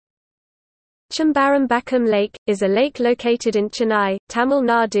Chembarambakkam Lake, is a lake located in Chennai, Tamil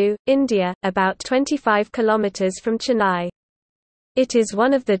Nadu, India, about 25 km from Chennai. It is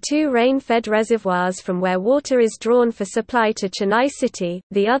one of the two rain-fed reservoirs from where water is drawn for supply to Chennai city,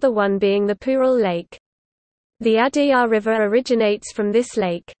 the other one being the Pural Lake. The Adiyar River originates from this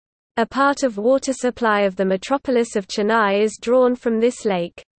lake. A part of water supply of the metropolis of Chennai is drawn from this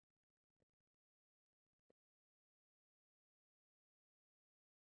lake.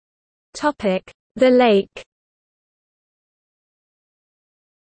 The lake.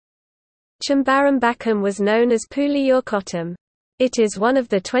 Chembarambakkam was known as Puliyur Kottam. It is one of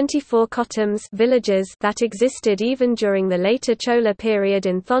the 24 kottams villages that existed even during the later Chola period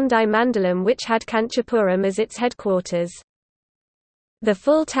in Thondai Mandalam, which had Kanchipuram as its headquarters. The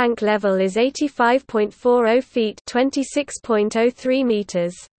full tank level is 85.40 feet (26.03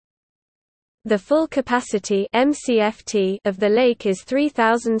 meters). The full capacity (MCFT) of the lake is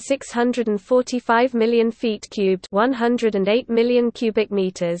 3,645 million feet cubed, 108 million cubic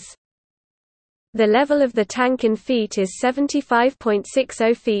meters. The level of the tank in feet is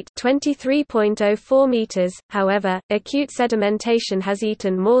 75.60 feet, 23.04 meters. However, acute sedimentation has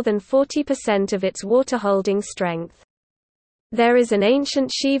eaten more than 40% of its water-holding strength. There is an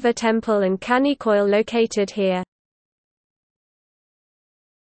ancient Shiva temple and Kani coil located here.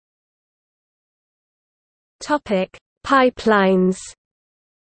 Topic: Pipelines.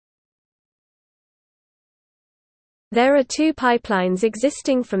 There are two pipelines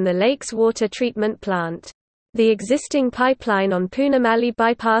existing from the lake's water treatment plant. The existing pipeline on Poonamally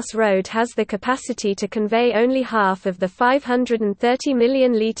Bypass Road has the capacity to convey only half of the 530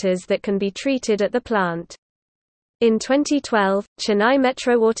 million litres that can be treated at the plant. In 2012, Chennai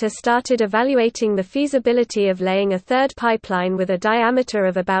Metro Water started evaluating the feasibility of laying a third pipeline with a diameter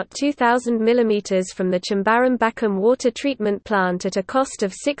of about 2,000 mm from the Chembarambakkam water treatment plant at a cost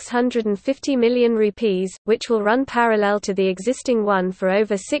of 650 million rupees, which will run parallel to the existing one for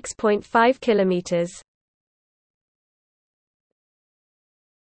over 6.5 km.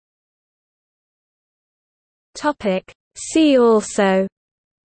 See also: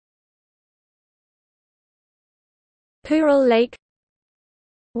 Pural Lake,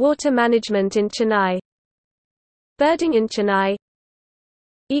 water management in Chennai, birding in Chennai.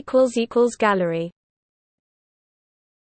 Gallery